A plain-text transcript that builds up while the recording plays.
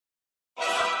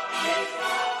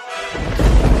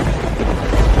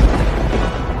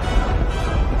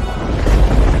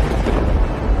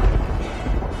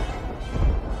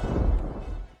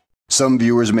Some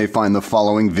viewers may find the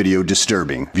following video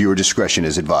disturbing. Viewer discretion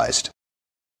is advised.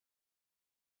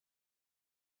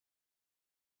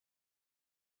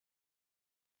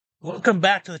 Welcome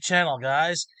back to the channel,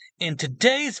 guys. In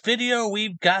today's video,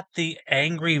 we've got the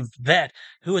angry vet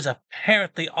who is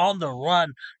apparently on the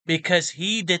run because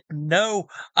he didn't know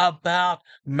about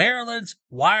Maryland's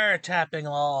wiretapping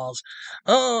laws.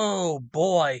 Oh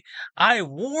boy, I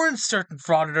warned certain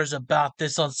frauditors about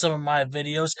this on some of my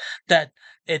videos that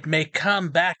it may come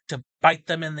back to bite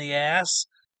them in the ass.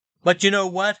 But you know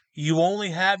what? You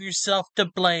only have yourself to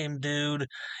blame, dude.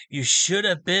 You should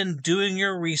have been doing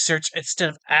your research instead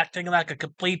of acting like a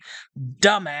complete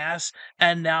dumbass,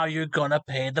 and now you're gonna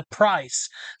pay the price.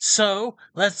 So,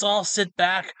 let's all sit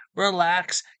back,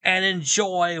 relax, and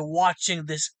enjoy watching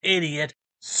this idiot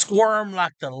squirm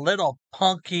like the little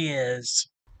punk he is.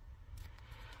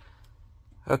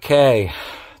 Okay,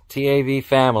 TAV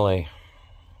family.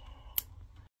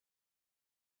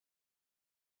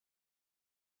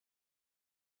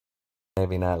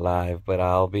 Maybe not live, but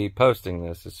I'll be posting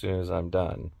this as soon as I'm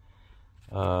done.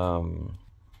 From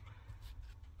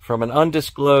an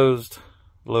undisclosed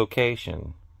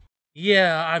location.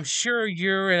 Yeah, I'm sure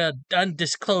you're in an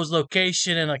undisclosed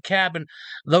location in a cabin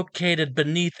located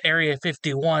beneath Area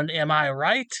 51, am I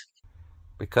right?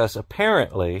 Because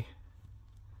apparently...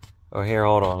 Oh, here,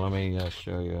 hold on, let me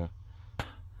show you.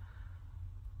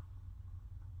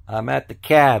 I'm at the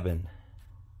cabin.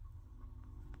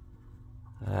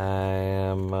 I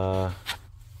am,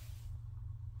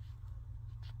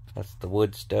 that's the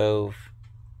wood stove,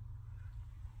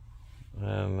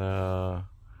 and,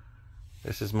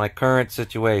 this is my current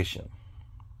situation.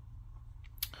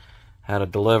 Had a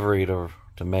delivery to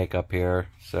make up here,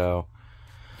 so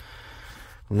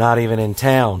I'm not even in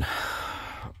town.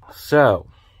 So,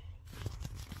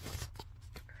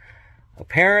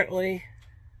 apparently,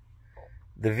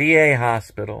 the VA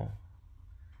hospital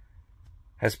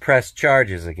has pressed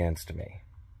charges against me.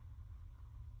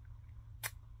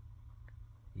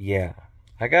 Yeah.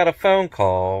 I got a phone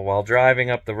call while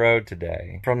driving up the road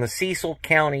today from the Cecil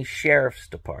County Sheriff's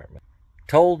Department.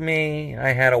 Told me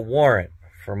I had a warrant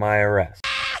for my arrest.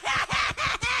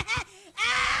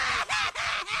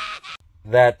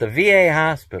 That the VA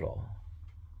hospital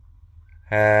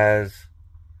has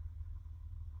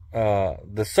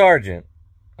the sergeant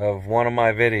of one of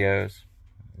my videos,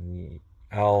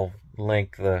 I'll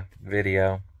link the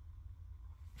video,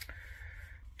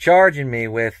 charging me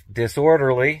with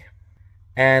disorderly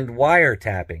and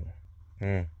wiretapping.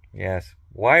 Yes,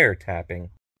 wiretapping.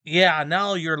 Yeah,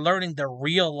 now you're learning the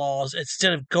real laws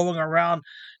instead of going around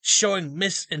showing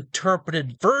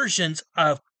misinterpreted versions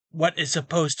of what is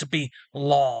supposed to be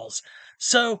laws.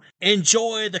 So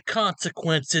enjoy the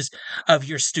consequences of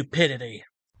your stupidity.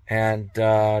 And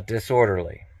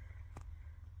disorderly.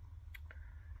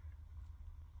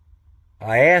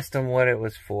 I asked him what it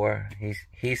was for.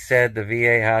 He said the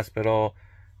VA hospital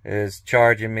is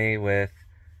charging me with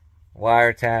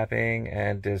wiretapping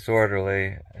and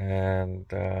disorderly,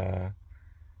 and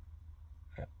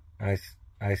I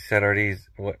said,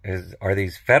 are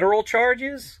these federal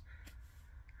charges?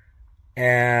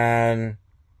 And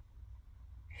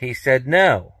he said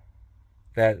no,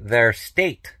 that they're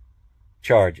state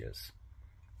charges,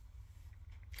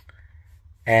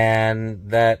 and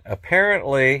that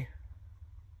apparently,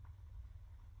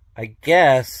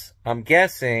 I'm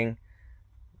guessing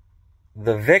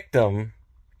the victim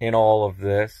in all of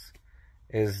this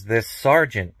is this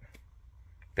sergeant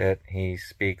that he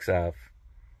speaks of.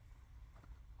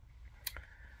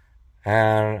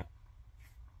 And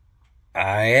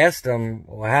I asked him,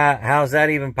 well, how's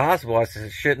that even possible? I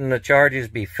said, shouldn't the charges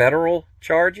be federal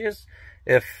charges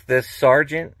if this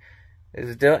sergeant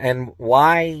is doing, and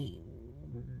why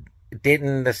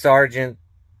didn't the sergeant,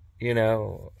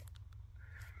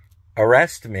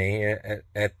 arrest me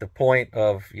at the point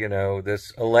of,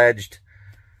 this alleged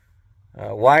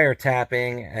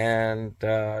wiretapping and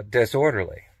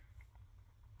disorderly?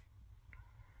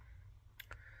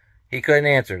 He couldn't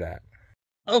answer that.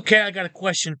 Okay, I got a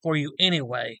question for you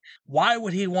anyway. Why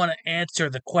would he want to answer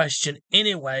the question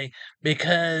anyway?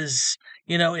 Because,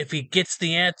 if he gets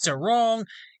the answer wrong,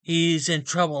 he's in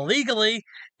trouble legally.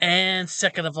 And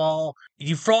second of all,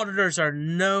 you frauditors are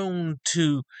known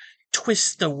to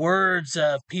twist the words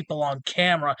of people on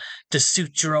camera to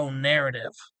suit your own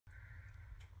narrative.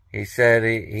 He said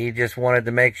he just wanted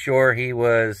to make sure he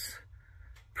was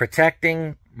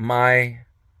protecting my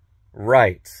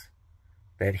rights,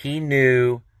 that he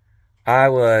knew I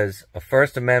was a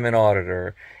First Amendment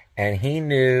auditor and he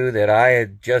knew that I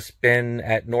had just been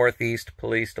at Northeast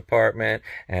Police Department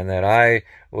and that I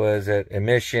was at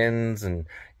emissions and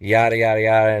yada yada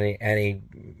yada, and he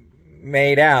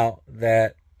made out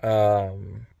that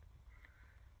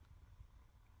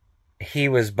he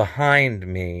was behind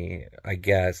me, I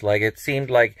guess. Like, it seemed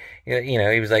like, you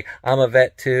know, he was like, I'm a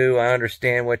vet too, I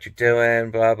understand what you're doing,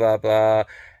 blah blah blah,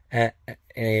 and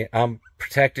I'm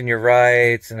protecting your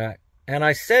rights. And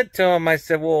I said to him, I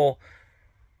said, well,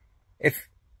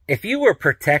 if you were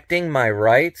protecting my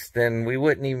rights, then we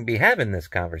wouldn't even be having this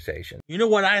conversation. You know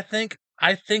what I think?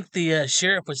 I think the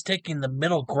sheriff was taking the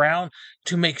middle ground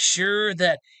to make sure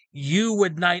that you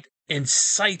would not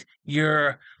incite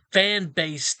your fan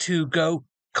base to go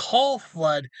call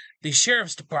flood the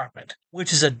sheriff's department,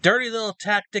 which is a dirty little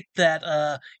tactic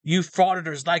that you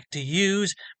frauditors like to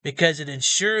use because it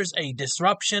ensures a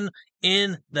disruption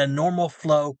in the normal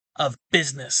flow of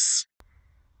business.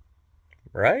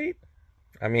 Right?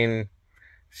 I mean,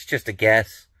 it's just a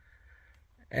guess.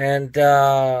 And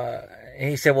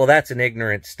he said, well, that's an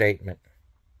ignorant statement.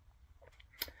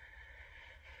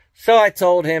 So I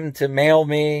told him to mail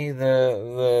me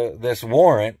this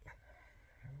warrant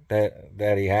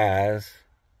that he has,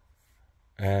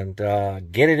 and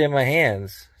get it in my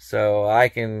hands so I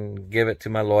can give it to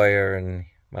my lawyer, and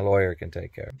my lawyer can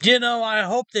take care of it. You know, I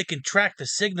hope they can track the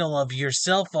signal of your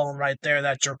cell phone right there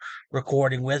that you're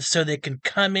recording with so they can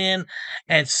come in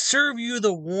and serve you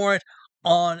the warrant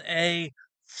on a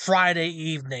Friday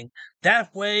evening.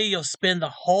 That way you'll spend the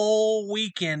whole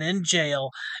weekend in jail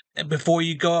before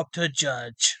you go up to a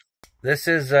judge. This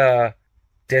is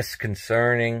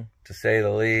disconcerting, to say the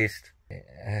least.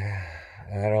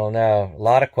 I don't know. A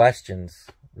lot of questions,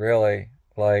 really.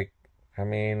 Like, I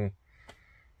mean,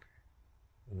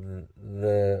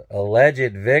 the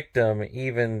alleged victim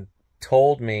even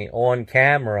told me on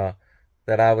camera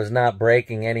that I was not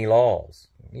breaking any laws.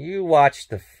 You watch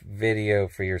the video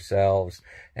for yourselves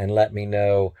and let me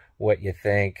know what you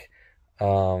think.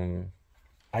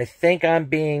 I think I'm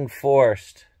being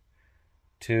forced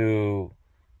to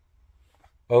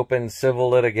open civil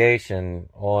litigation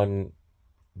on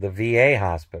the VA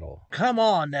hospital. Come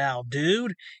on now,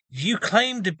 dude. You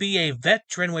claim to be a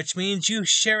veteran, which means you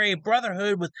share a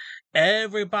brotherhood with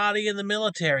everybody in the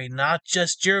military, not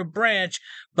just your branch,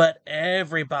 but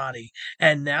everybody.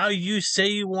 And now you say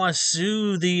you want to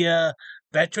sue the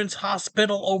Veterans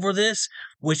Hospital over this,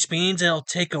 which means it'll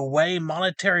take away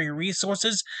monetary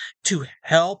resources to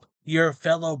help your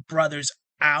fellow brothers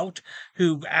out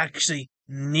who actually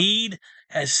need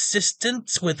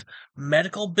assistance with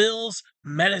medical bills,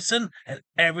 medicine, and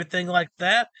everything like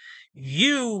that.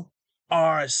 You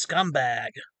are a scumbag.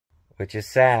 Which is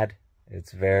sad.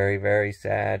 It's very, very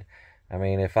sad. I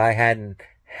mean, if I hadn't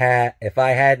had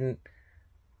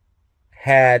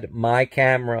my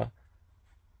camera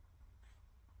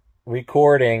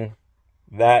recording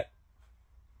that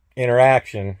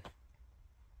interaction,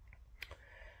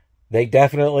 they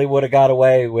definitely would have got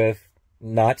away with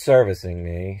not servicing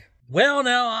me. Well,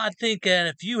 now, I think that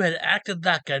if you had acted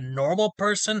like a normal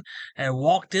person and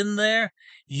walked in there,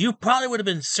 you probably would have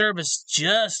been serviced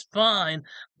just fine,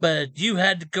 but you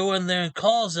had to go in there and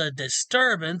cause a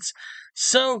disturbance.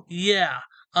 So, yeah,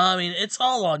 I mean, it's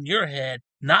all on your head,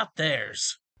 not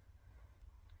theirs.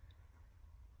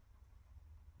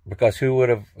 Because who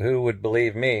would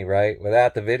believe me, right?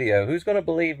 Without the video. Who's going to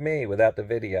believe me without the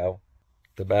video?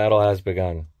 The battle has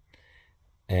begun.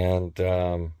 And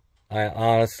I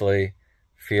honestly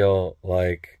feel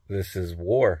like this is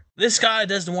war. This guy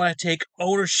doesn't want to take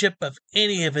ownership of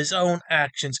any of his own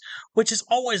actions, which has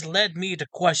always led me to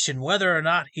question whether or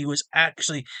not he was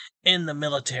actually in the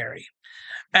military.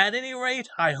 At any rate,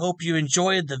 I hope you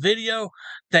enjoyed the video.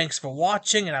 Thanks for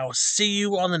watching, and I will see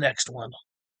you on the next one.